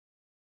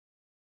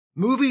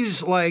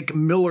Movies like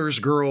Miller's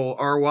Girl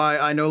are why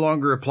I no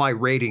longer apply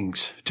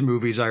ratings to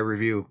movies I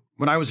review.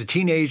 When I was a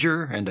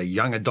teenager and a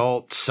young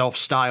adult,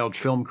 self-styled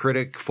film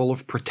critic full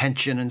of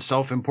pretension and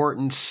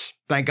self-importance,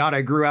 thank God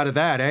I grew out of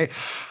that, eh?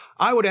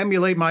 I would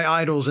emulate my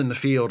idols in the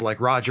field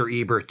like Roger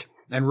Ebert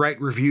and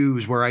write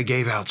reviews where I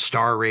gave out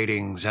star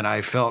ratings and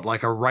I felt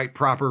like a right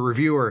proper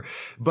reviewer.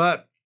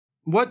 But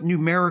what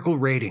numerical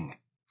rating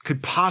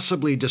could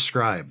possibly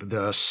describe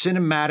the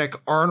cinematic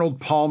Arnold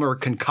Palmer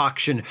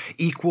concoction,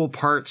 equal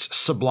parts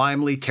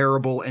sublimely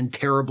terrible and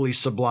terribly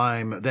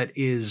sublime, that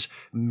is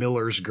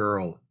Miller's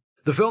Girl?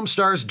 The film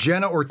stars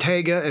Jenna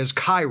Ortega as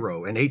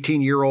Cairo, an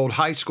 18-year-old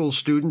high school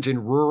student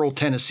in rural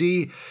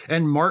Tennessee,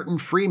 and Martin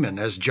Freeman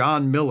as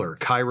John Miller,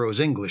 Cairo's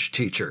English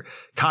teacher.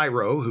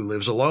 Cairo, who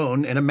lives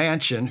alone in a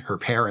mansion, her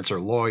parents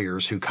are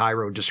lawyers who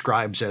Cairo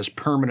describes as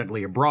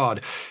permanently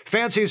abroad,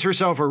 fancies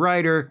herself a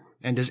writer,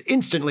 and is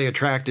instantly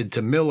attracted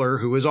to Miller,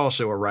 who is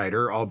also a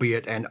writer,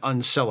 albeit an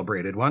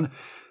uncelebrated one.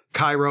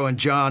 Cairo and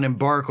John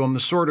embark on the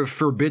sort of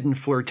forbidden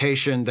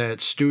flirtation that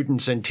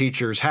students and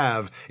teachers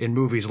have in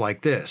movies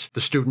like this.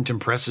 The student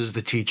impresses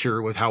the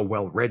teacher with how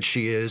well-read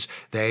she is.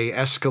 They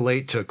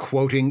escalate to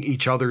quoting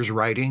each other's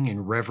writing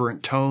in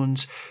reverent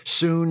tones.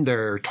 Soon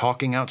they're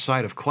talking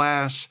outside of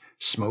class,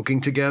 smoking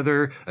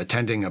together,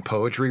 attending a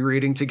poetry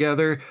reading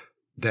together.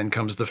 Then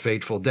comes the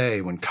fateful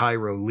day when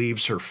Cairo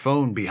leaves her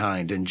phone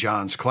behind in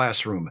John's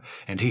classroom,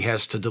 and he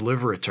has to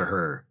deliver it to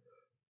her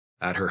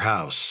at her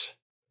house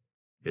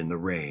in the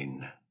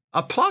rain.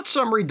 A plot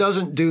summary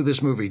doesn't do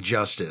this movie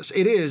justice.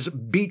 It is,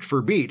 beat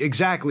for beat,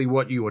 exactly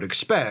what you would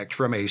expect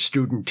from a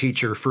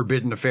student-teacher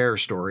forbidden affair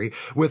story,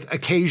 with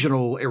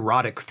occasional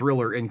erotic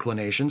thriller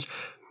inclinations.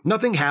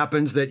 Nothing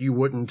happens that you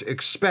wouldn't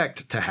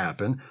expect to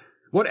happen.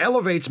 What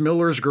elevates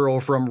Miller's Girl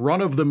from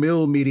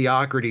run-of-the-mill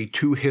mediocrity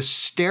to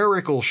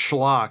hysterical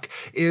schlock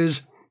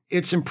is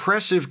its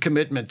impressive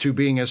commitment to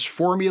being as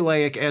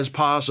formulaic as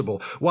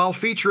possible, while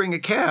featuring a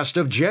cast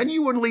of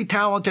genuinely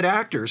talented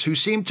actors who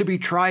seem to be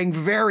trying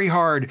very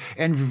hard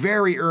and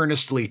very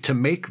earnestly to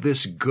make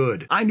this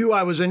good. I knew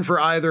I was in for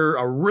either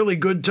a really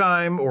good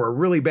time or a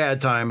really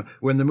bad time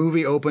when the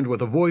movie opened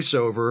with a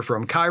voiceover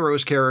from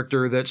Cairo's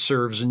character that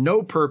serves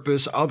no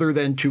purpose other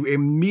than to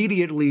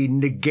immediately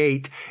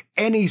negate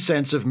any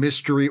sense of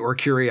mystery or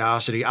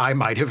curiosity I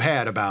might have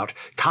had about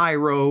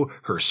Cairo,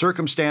 her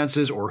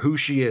circumstances, or who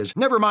she is.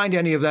 Never mind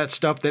any of that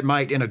stuff that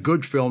might, in a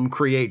good film,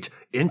 create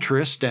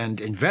interest and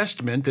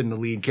investment in the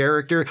lead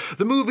character.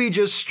 The movie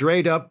just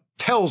straight up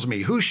tells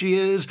me who she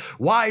is,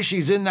 why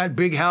she's in that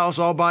big house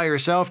all by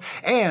herself,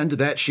 and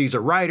that she's a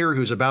writer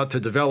who's about to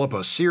develop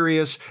a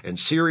serious and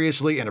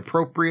seriously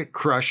inappropriate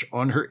crush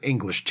on her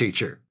English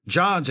teacher.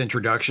 John's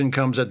introduction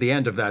comes at the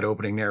end of that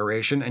opening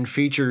narration and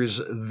features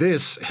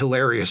this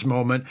hilarious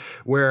moment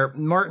where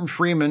Martin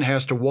Freeman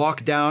has to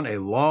walk down a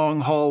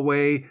long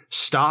hallway,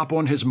 stop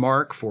on his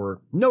mark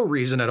for no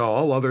reason at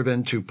all other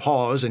than to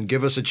pause and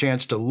give us a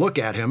chance to look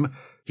at him.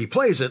 He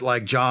plays it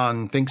like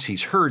John thinks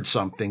he's heard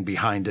something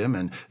behind him,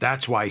 and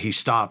that's why he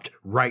stopped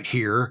right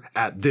here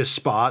at this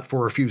spot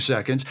for a few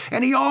seconds,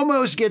 and he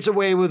almost gets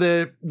away with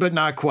it, but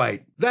not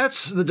quite.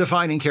 That's the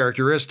defining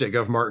characteristic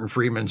of Martin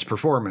Freeman's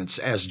performance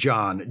as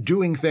John,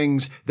 doing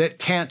things that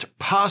can't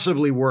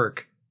possibly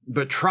work,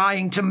 but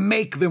trying to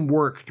make them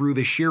work through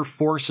the sheer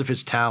force of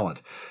his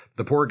talent.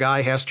 The poor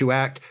guy has to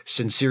act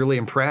sincerely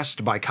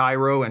impressed by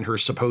Cairo and her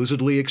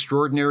supposedly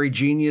extraordinary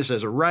genius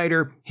as a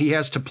writer. He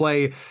has to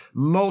play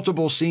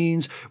multiple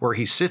scenes where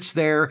he sits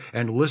there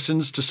and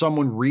listens to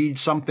someone read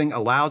something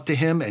aloud to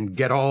him and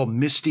get all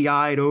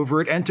misty-eyed over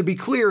it. And to be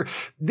clear,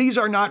 these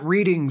are not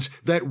readings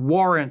that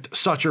warrant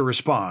such a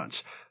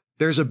response.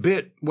 There's a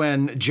bit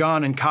when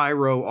John and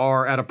Cairo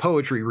are at a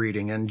poetry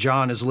reading and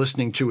John is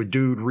listening to a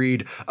dude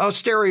read a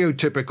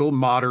stereotypical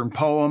modern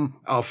poem,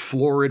 a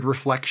florid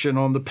reflection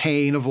on the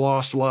pain of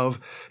lost love,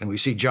 and we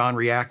see John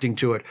reacting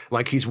to it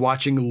like he's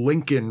watching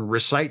Lincoln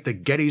recite the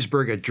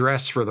Gettysburg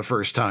Address for the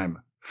first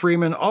time.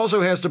 Freeman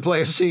also has to play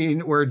a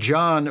scene where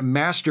John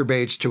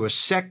masturbates to a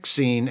sex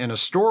scene in a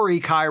story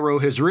Cairo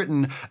has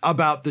written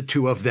about the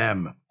two of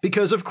them.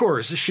 Because, of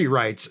course, she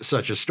writes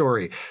such a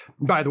story.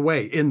 By the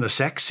way, in the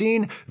sex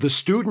scene, the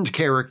student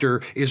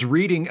character is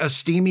reading a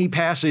steamy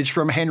passage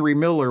from Henry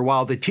Miller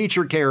while the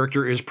teacher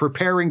character is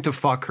preparing to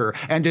fuck her.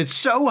 And it's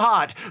so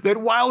hot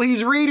that while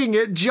he's reading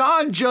it,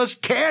 John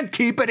just can't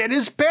keep it in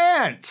his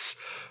pants.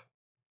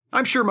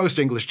 I'm sure most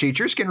English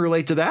teachers can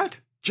relate to that.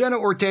 Jenna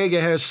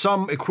Ortega has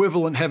some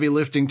equivalent heavy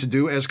lifting to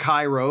do as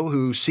Cairo,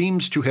 who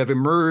seems to have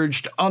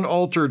emerged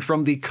unaltered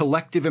from the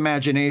collective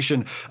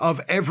imagination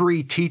of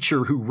every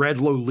teacher who read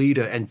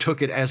Lolita and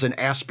took it as an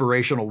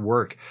aspirational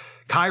work.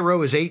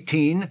 Cairo is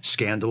 18,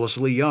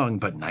 scandalously young,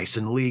 but nice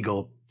and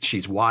legal.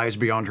 She's wise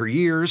beyond her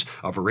years,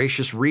 a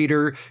voracious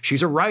reader.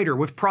 She's a writer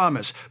with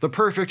promise, the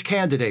perfect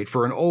candidate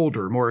for an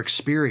older, more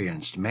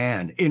experienced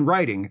man in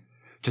writing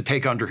to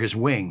take under his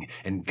wing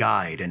and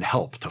guide and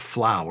help to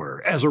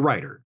flower as a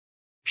writer.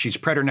 She's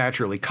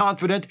preternaturally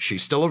confident,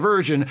 she's still a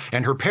virgin,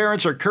 and her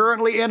parents are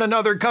currently in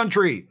another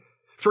country.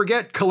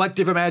 Forget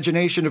collective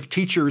imagination of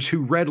teachers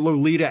who read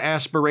Lolita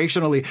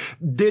aspirationally.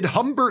 Did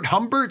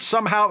Humbert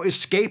somehow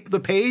escape the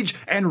page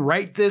and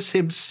write this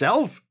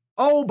himself?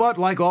 Oh, but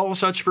like all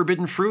such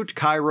forbidden fruit,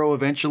 Cairo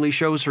eventually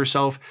shows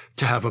herself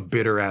to have a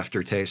bitter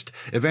aftertaste.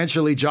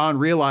 Eventually, John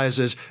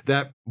realizes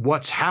that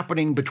what's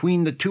happening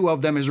between the two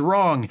of them is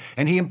wrong,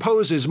 and he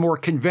imposes more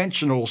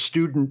conventional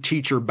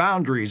student-teacher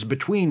boundaries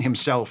between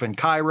himself and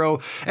Cairo,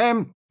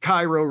 and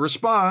Cairo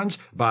responds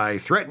by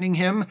threatening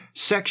him,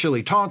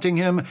 sexually taunting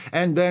him,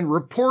 and then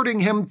reporting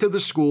him to the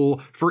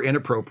school for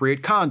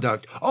inappropriate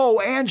conduct. Oh,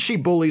 and she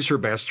bullies her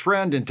best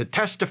friend into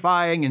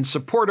testifying in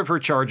support of her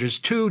charges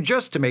too,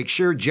 just to make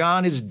sure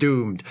John is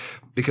doomed.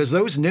 Because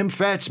those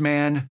nymphettes,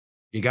 man,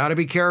 you gotta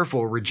be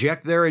careful.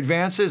 Reject their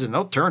advances and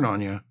they'll turn on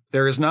you.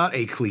 There is not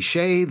a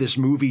cliche this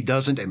movie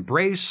doesn't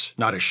embrace,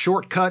 not a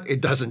shortcut it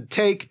doesn't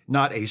take,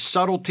 not a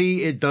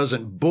subtlety it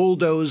doesn't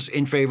bulldoze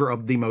in favor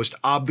of the most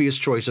obvious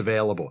choice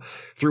available.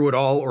 Through it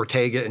all,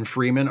 Ortega and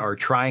Freeman are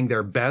trying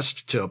their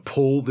best to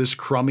pull this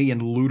crummy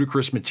and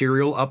ludicrous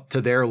material up to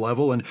their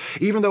level, and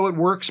even though it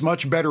works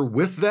much better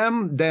with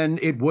them than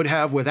it would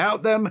have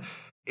without them,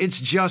 it's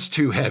just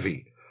too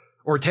heavy.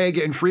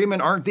 Ortega and Freeman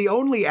aren't the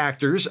only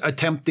actors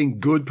attempting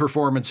good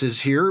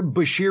performances here.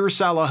 Bashir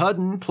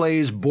Salahuddin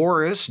plays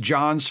Boris,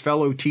 John's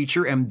fellow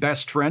teacher and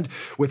best friend,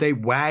 with a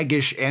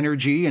waggish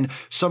energy, and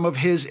some of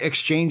his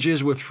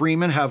exchanges with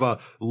Freeman have a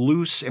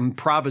loose,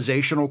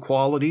 improvisational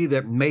quality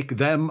that make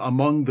them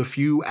among the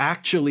few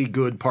actually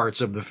good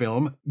parts of the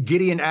film.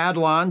 Gideon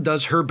Adlon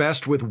does her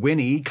best with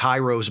Winnie,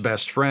 Cairo's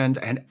best friend,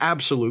 an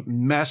absolute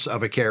mess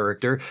of a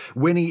character.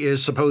 Winnie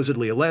is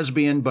supposedly a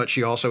lesbian, but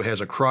she also has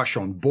a crush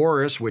on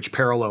Boris, which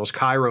parallels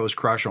Cairo's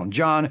crush on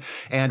John,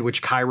 and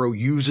which Cairo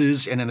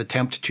uses in an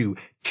attempt to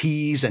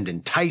tease and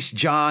entice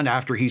John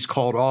after he's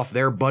called off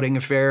their budding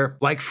affair.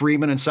 Like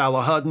Freeman and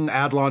Salahuddin,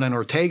 Adlon and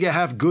Ortega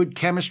have good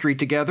chemistry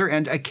together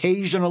and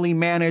occasionally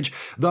manage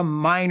the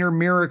minor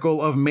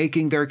miracle of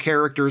making their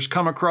characters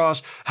come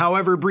across,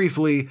 however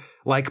briefly,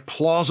 like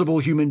plausible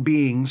human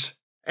beings.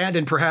 And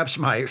in perhaps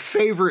my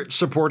favorite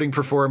supporting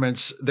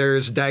performance,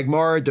 there's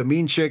Dagmar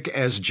Dominchik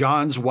as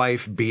John's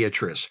wife,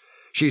 Beatrice.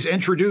 She's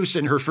introduced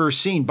in her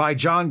first scene by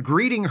John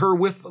greeting her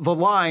with the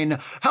line,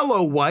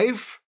 "Hello,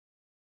 wife."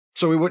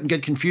 So we wouldn't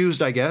get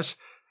confused, I guess.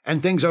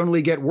 And things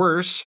only get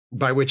worse,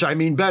 by which I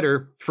mean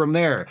better, from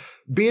there.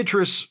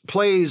 Beatrice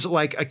plays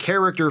like a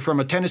character from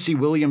a Tennessee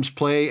Williams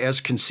play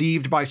as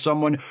conceived by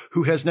someone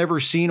who has never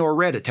seen or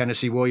read a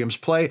Tennessee Williams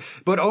play,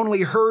 but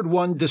only heard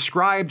one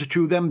described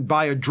to them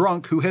by a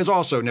drunk who has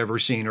also never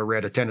seen or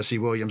read a Tennessee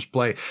Williams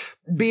play.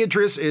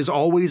 Beatrice is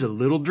always a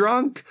little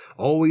drunk,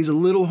 always a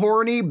little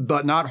horny,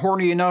 but not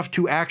horny enough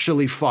to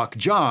actually fuck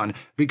John,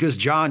 because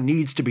John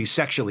needs to be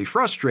sexually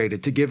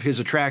frustrated to give his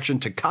attraction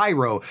to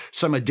Cairo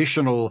some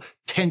additional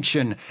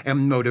tension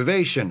and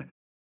motivation.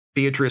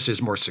 Beatrice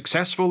is more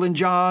successful than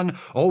John,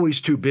 always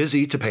too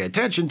busy to pay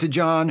attention to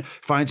John,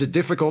 finds it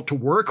difficult to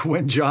work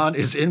when John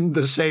is in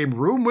the same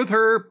room with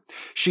her.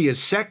 She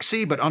is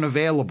sexy but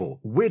unavailable,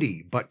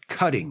 witty but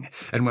cutting,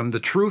 and when the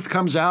truth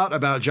comes out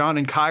about John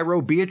and Cairo,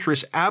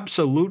 Beatrice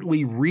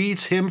absolutely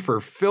reads him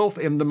for filth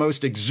in the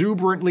most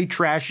exuberantly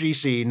trashy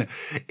scene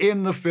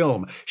in the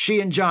film. She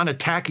and John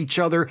attack each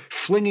other,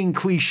 flinging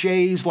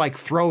cliches like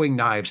throwing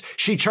knives.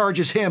 She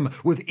charges him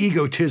with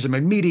egotism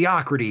and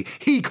mediocrity.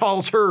 He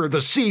calls her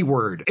the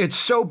C-word. It's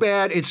so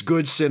bad, it's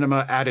good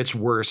cinema at its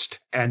worst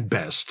and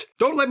best.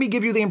 Don't let me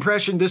give you the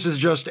impression this is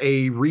just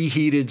a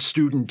reheated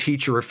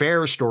student-teacher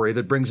affair story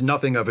that brings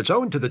nothing of its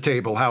own to the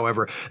table,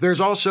 however.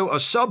 There's also a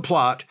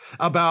subplot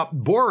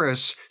about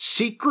Boris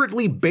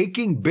secretly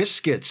baking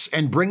biscuits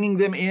and bringing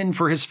them in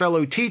for his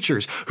fellow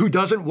teachers, who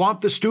doesn't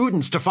want the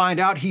students to find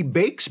out he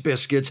bakes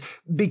biscuits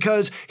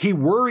because he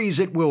worries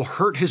it will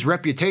hurt his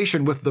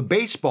reputation with the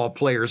baseball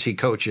players he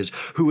coaches,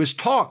 who is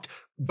talked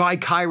by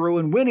Cairo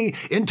and Winnie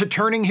into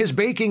turning his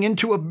baking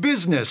into a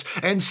business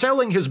and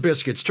selling his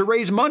biscuits to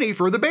raise money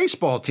for the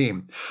baseball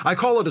team. I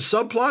call it a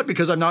subplot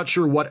because I'm not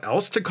sure what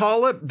else to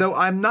call it, though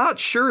I'm not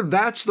sure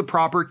that's the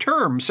proper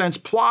term, since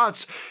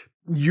plots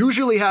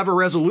usually have a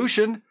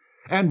resolution,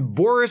 and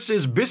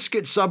Boris's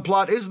biscuit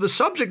subplot is the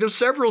subject of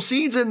several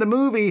scenes in the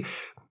movie,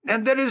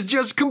 and then is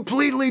just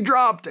completely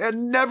dropped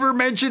and never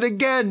mentioned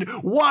again.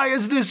 Why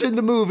is this in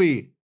the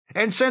movie?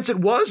 And since it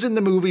was in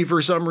the movie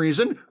for some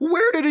reason,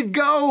 where did it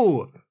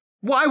go?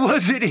 Why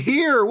was it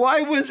here?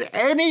 Why was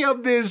any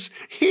of this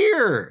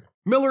here?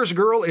 Miller's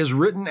Girl is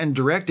written and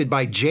directed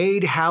by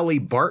Jade Hallie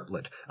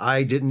Bartlett.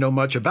 I didn't know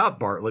much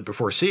about Bartlett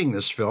before seeing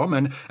this film,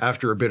 and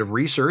after a bit of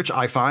research,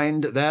 I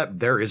find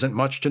that there isn't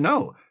much to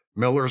know.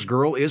 Miller's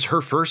Girl is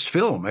her first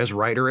film as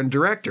writer and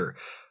director.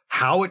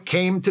 How it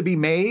came to be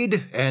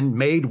made, and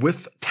made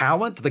with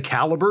talent the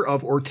caliber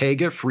of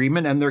Ortega,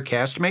 Freeman, and their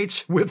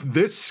castmates with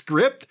this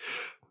script,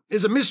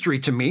 is a mystery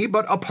to me,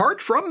 but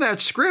apart from that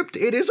script,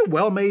 it is a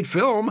well-made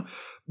film.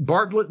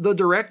 Bartlett the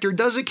director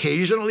does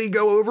occasionally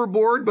go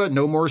overboard, but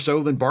no more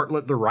so than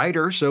Bartlett the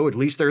writer, so at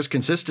least there's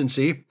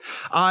consistency.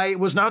 I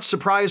was not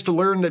surprised to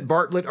learn that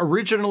Bartlett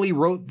originally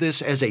wrote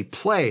this as a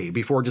play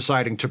before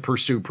deciding to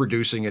pursue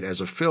producing it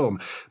as a film.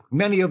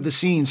 Many of the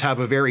scenes have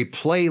a very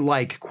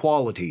play-like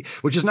quality,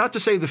 which is not to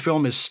say the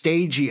film is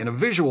stagey in a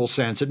visual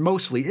sense, it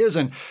mostly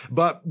isn't,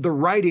 but the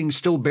writing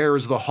still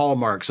bears the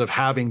hallmarks of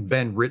having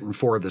been written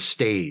for the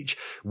stage,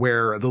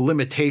 where the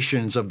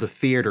limitations of the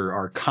theater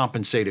are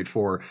compensated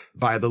for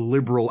by the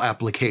liberal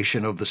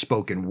application of the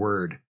spoken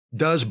word.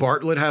 Does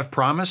Bartlett have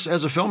promise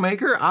as a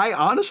filmmaker? I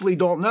honestly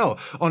don't know.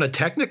 On a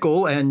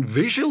technical and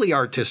visually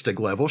artistic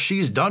level,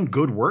 she's done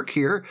good work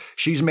here.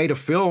 She's made a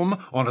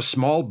film on a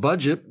small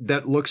budget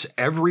that looks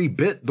every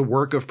bit the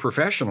work of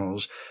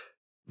professionals.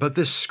 But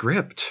this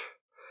script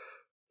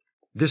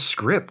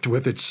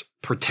with its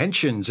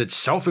pretensions, its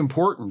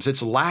self-importance,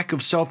 its lack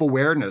of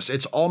self-awareness,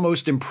 its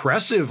almost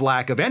impressive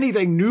lack of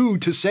anything new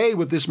to say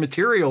with this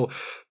material,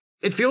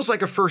 it feels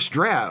like a first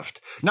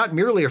draft. Not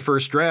merely a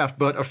first draft,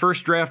 but a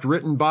first draft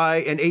written by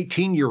an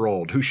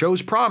 18-year-old who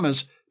shows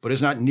promise, but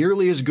is not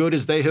nearly as good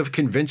as they have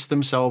convinced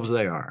themselves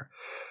they are.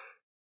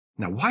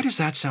 Now, why does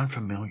that sound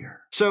familiar?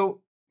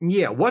 So,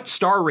 yeah, what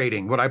star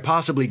rating would I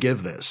possibly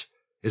give this?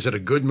 Is it a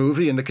good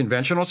movie in the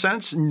conventional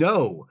sense?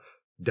 No.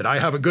 Did I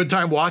have a good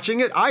time watching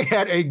it? I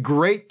had a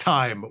great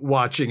time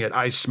watching it.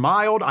 I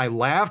smiled, I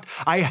laughed,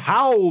 I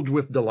howled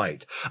with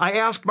delight. I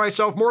asked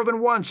myself more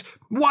than once,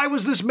 why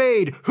was this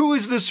made? Who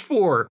is this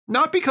for?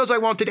 Not because I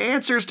wanted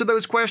answers to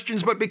those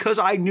questions, but because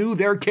I knew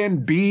there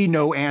can be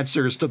no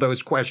answers to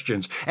those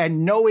questions.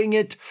 And knowing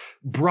it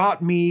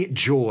brought me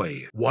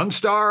joy. 1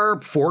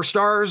 star, 4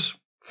 stars,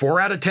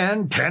 4 out of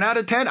 10, 10 out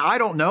of 10? I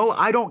don't know.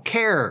 I don't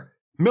care.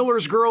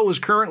 Miller's Girl is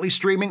currently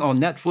streaming on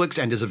Netflix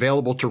and is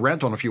available to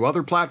rent on a few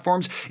other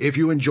platforms. If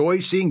you enjoy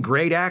seeing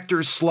great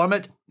actors slum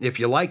it, if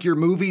you like your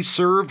movie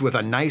served with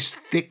a nice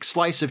thick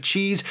slice of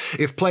cheese,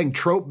 if playing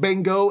trope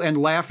bingo and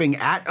laughing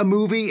at a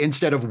movie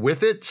instead of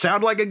with it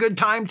sound like a good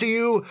time to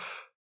you,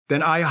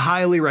 then I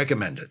highly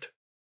recommend it.